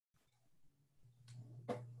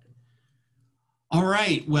All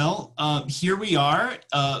right. Well, here we are.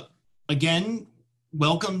 Again,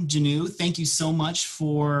 welcome, Jinwoo. Thank you so much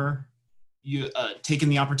for you taking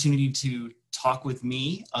the opportunity to talk with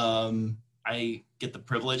me. I get the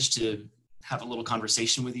privilege to have a little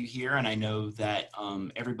conversation with you here, and I know that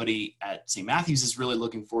everybody at St. Matthew's is really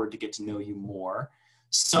looking forward to get to know you more.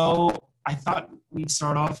 So I thought we'd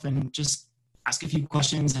start off and just ask a few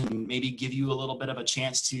questions and maybe give you a little bit of a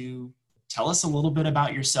chance to tell us a little bit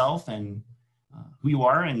about yourself and who you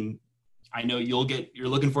are. And I know you're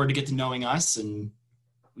looking forward to get to knowing us, and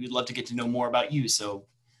we'd love to get to know more about you. So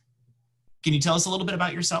can you tell us a little bit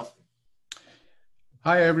about yourself?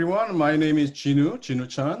 Hi everyone, my name is Jinwoo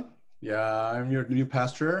Chun. Yeah, I'm your new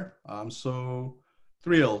pastor. I'm so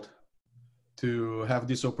thrilled to have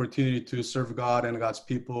this opportunity to serve God and God's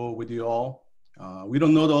people with you all. We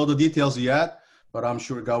don't know all the details yet, but I'm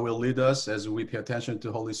sure God will lead us as we pay attention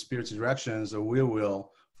to Holy Spirit's directions. So we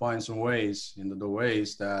will find some ways, the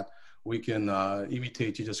ways that we can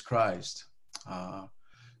imitate Jesus Christ.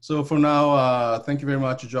 So for now, thank you very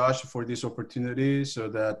much, Josh, for this opportunity so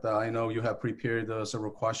that I know you have prepared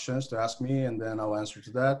several questions to ask me, and then I'll answer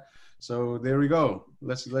to that. So there we go.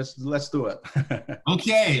 Let's do it.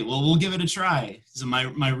 Okay, well, we'll give it a try. So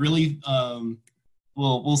my really,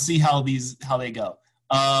 we'll see how they go.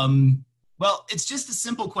 Well, it's just a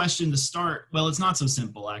simple question to start. Well, it's not so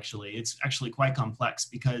simple, actually. It's actually quite complex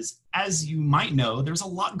because, as you might know, there's a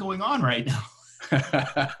lot going on right now.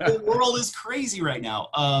 The world is crazy right now.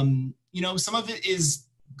 Some of it is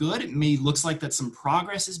good. It looks like that some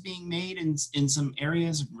progress is being made in some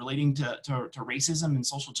areas relating to racism and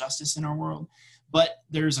social justice in our world. But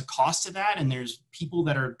there's a cost to that, and there's people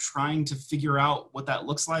that are trying to figure out what that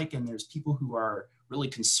looks like, and there's people who are really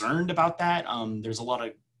concerned about that. There's a lot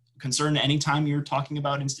of concern anytime you're talking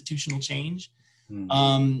about institutional change.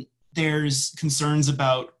 There's concerns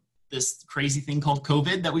about this crazy thing called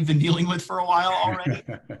COVID that we've been dealing with for a while already.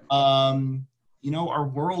 Our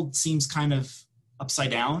world seems kind of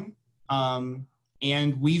upside down.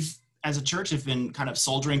 And we've, as a church, have been kind of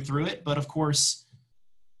soldiering through it. But of course,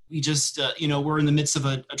 we just, we're in the midst of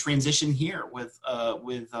a transition here with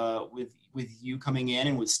you coming in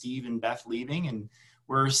and with Steve and Beth leaving. And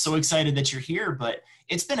we're so excited that you're here, but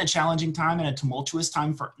it's been a challenging time and a tumultuous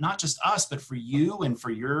time for not just us, but for you and for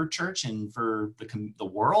your church and for the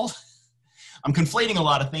world. I'm conflating a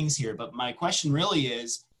lot of things here, but my question really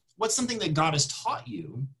is, what's something that God has taught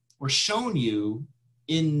you or shown you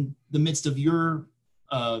in the midst of your,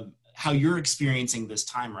 how you're experiencing this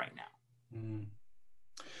time right now?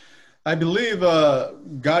 I believe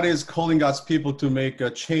God is calling God's people to make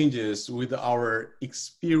changes with our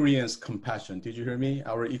experienced compassion. Did you hear me?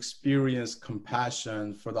 Our experienced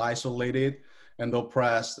compassion for the isolated and the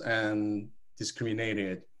oppressed and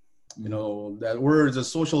discriminated. That words,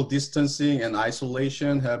 social distancing and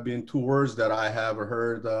isolation have been two words that I have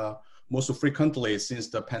heard most frequently since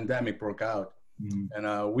the pandemic broke out.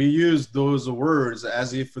 And we use those words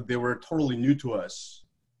as if they were totally new to us.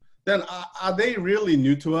 Then are they really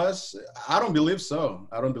new to us? I don't believe so.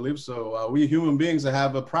 We human beings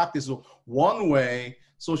have a practice of one-way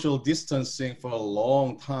social distancing for a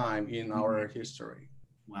long time in our history.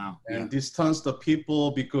 Wow. And distanced the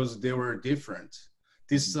people because they were different.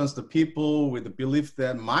 Distanced the people with the belief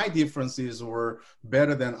that my differences were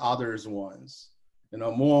better than others' ones.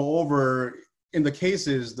 Moreover, in the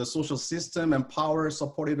cases, the social system and power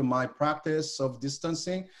supported my practice of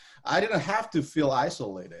distancing. I didn't have to feel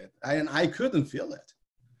isolated, and I couldn't feel it.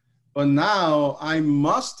 But now I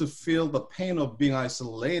must feel the pain of being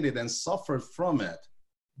isolated and suffer from it.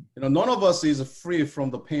 None of us is free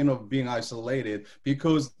from the pain of being isolated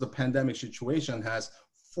because the pandemic situation has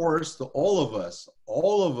forced all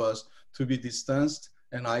of us to be distanced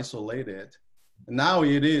and isolated. And now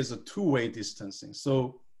it is a two-way distancing.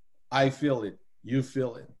 So I feel it, you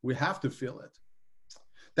feel it, we have to feel it.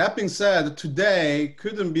 That being said, today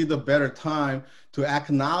couldn't be the better time to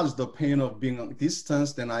acknowledge the pain of being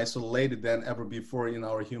distanced and isolated than ever before in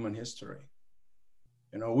our human history.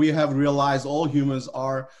 We have realized all humans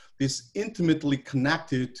are this intimately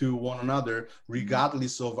connected to one another,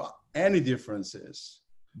 regardless of any differences.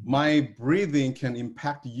 My breathing can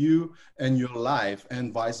impact you and your life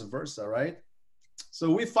and vice versa, right? So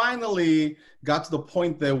we finally got to the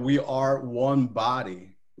point that we are one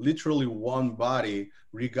body, literally one body,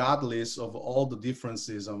 regardless of all the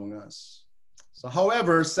differences among us. So,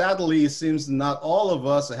 however, sadly, it seems not all of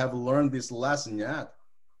us have learned this lesson yet.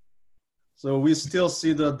 So we still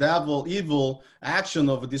see the evil action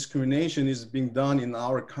of discrimination is being done in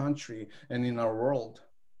our country and in our world.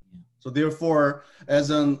 So therefore, as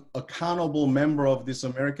an accountable member of this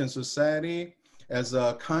American society, as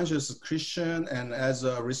a conscious Christian and as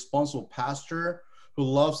a responsible pastor who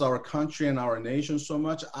loves our country and our nation so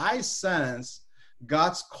much, I sense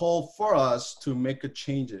God's call for us to make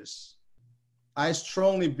changes. I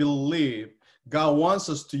strongly believe God wants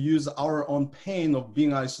us to use our own pain of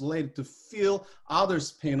being isolated to feel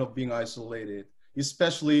others' pain of being isolated,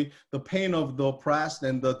 especially the pain of the oppressed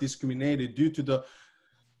and the discriminated due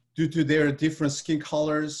to their different skin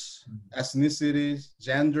colors, ethnicities,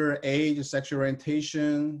 gender, age, sexual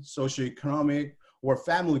orientation, socioeconomic or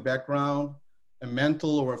family background, and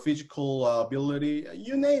mental or physical ability,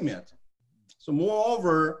 you name it. So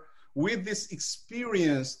moreover, with this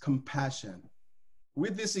experienced compassion,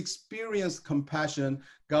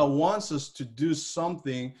 God wants us to do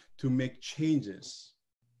something to make changes.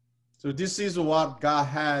 So this is what God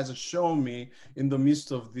has shown me in the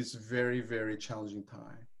midst of this very, very challenging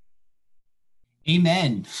time.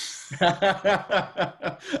 Amen.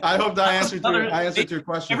 I hope that I answered your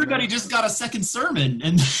question. Everybody just got a second sermon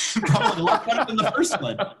and probably a lot better than the first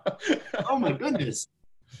one. Oh my goodness.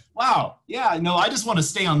 Wow. Yeah, no, I just want to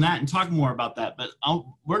stay on that and talk more about that. But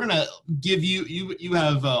we're going to give you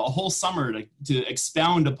have a whole summer to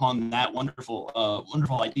expound upon that wonderful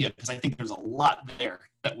idea, because I think there's a lot there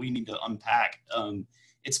that we need to unpack.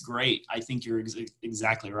 It's great. I think you're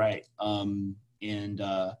exactly right.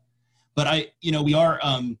 But we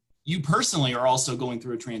are, you personally are also going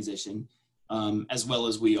through a transition, as well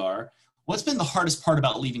as we are. What's been the hardest part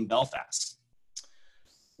about leaving Belfast?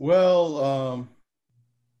 Well,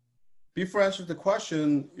 before I answer the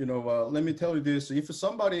question, let me tell you this. If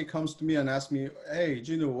somebody comes to me and asks me, hey,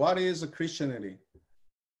 Jinwoo, what is Christianity?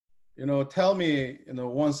 Tell me,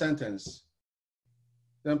 one sentence.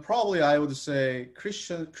 Then probably I would say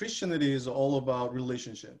Christianity is all about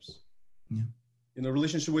relationships. Yeah.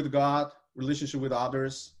 Relationship with God, relationship with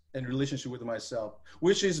others, and relationship with myself,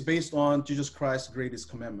 which is based on Jesus Christ's greatest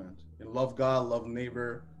commandment. Love God, love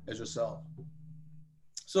neighbor as yourself.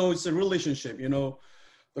 So it's a relationship,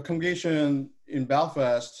 the congregation in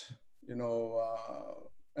Belfast,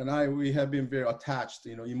 and we have been very attached,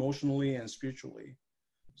 emotionally and spiritually.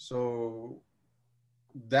 So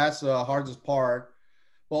that's the hardest part.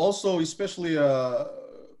 But also, especially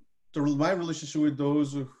my relationship with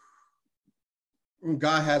those who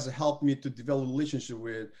God has helped me to develop a relationship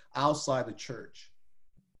with outside the church,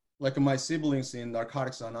 like my siblings in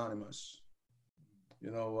Narcotics Anonymous.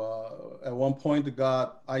 At one point,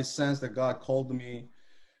 I sensed that God called me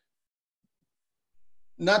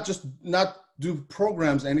not do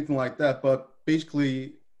programs, anything like that, but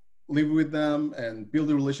basically live with them and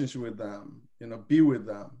build a relationship with them, be with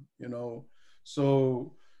them,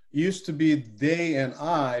 So it used to be they and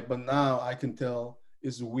I, but now I can tell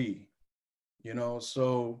it's we.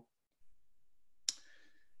 So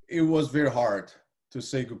it was very hard to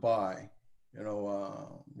say goodbye,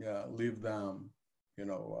 leave them,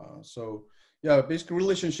 so yeah, basically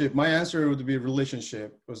relationship. My answer would be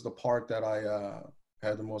relationship was the part that I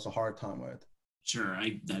had the most hard time with. Sure,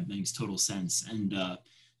 that makes total sense. And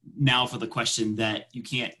now for the question that you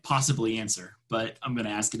can't possibly answer, but I'm going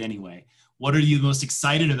to ask it anyway. What are you most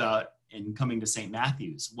excited about in coming to St.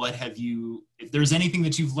 Matthew's? If there's anything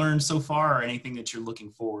that you've learned so far or anything that you're looking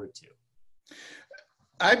forward to?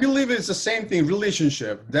 I believe it's the same thing,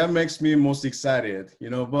 relationship. That makes me most excited,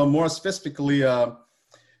 but more specifically,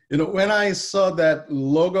 when I saw that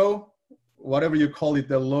logo, whatever you call it,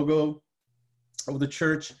 the logo of the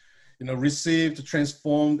church, received,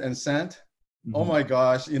 transformed, and sent. Mm-hmm. Oh my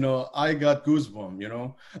gosh, I got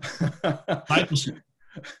goosebumps, Discipleship.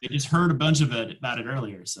 I just heard a bunch about it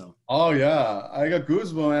earlier, so. Oh yeah, I got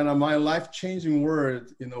goosebumps, and my life-changing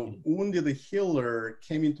word, wounded the healer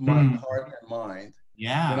came into my heart and mind.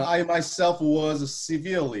 Yeah. I myself was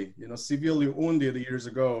severely wounded years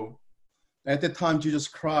ago. At the time, Jesus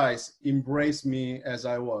Christ embraced me as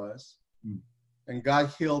I was, and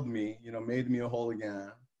God healed me, made me whole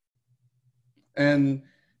again. And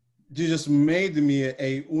Jesus made me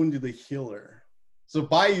a wounded healer. So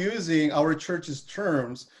by using our church's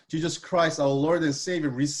terms, Jesus Christ, our Lord and Savior,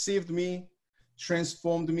 received me,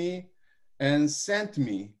 transformed me, and sent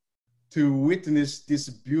me to witness this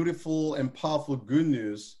beautiful and powerful good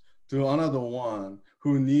news to another one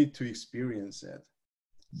who need to experience it.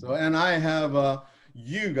 So, and I have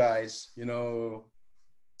you guys,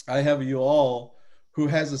 I have you all who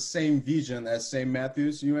has the same vision as St.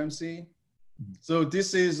 Matthew's UMC. So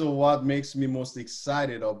this is what makes me most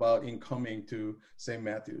excited about in coming to St.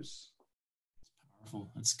 Matthew's.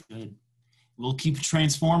 Powerful. That's good. We'll keep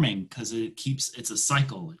transforming because it's a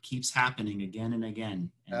cycle. It keeps happening again and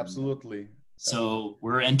again. And absolutely. So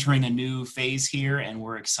we're entering a new phase here, and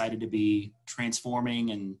we're excited to be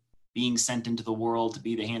transforming and being sent into the world to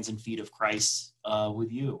be the hands and feet of Christ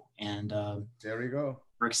with you. And there you go.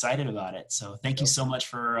 We're excited about it. So thank you so much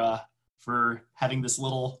for having this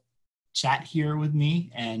little chat here with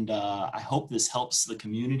me. And I hope this helps the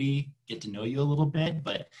community get to know you a little bit.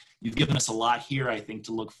 But you've given us a lot here, I think,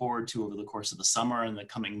 to look forward to over the course of the summer and the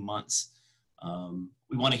coming months.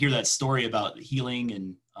 We want to hear that story about healing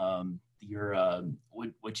and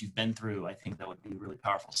what you've been through. I think that would be a really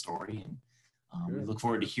powerful story. And we look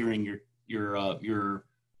forward to hearing your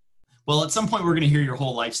well, at some point we're going to hear your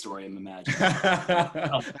whole life story, I'm imagining.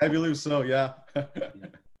 I believe so, yeah.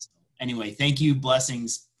 Anyway, thank you.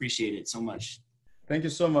 Blessings. Appreciate it so much. Thank you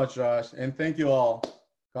so much, Josh. And thank you all.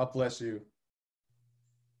 God bless you.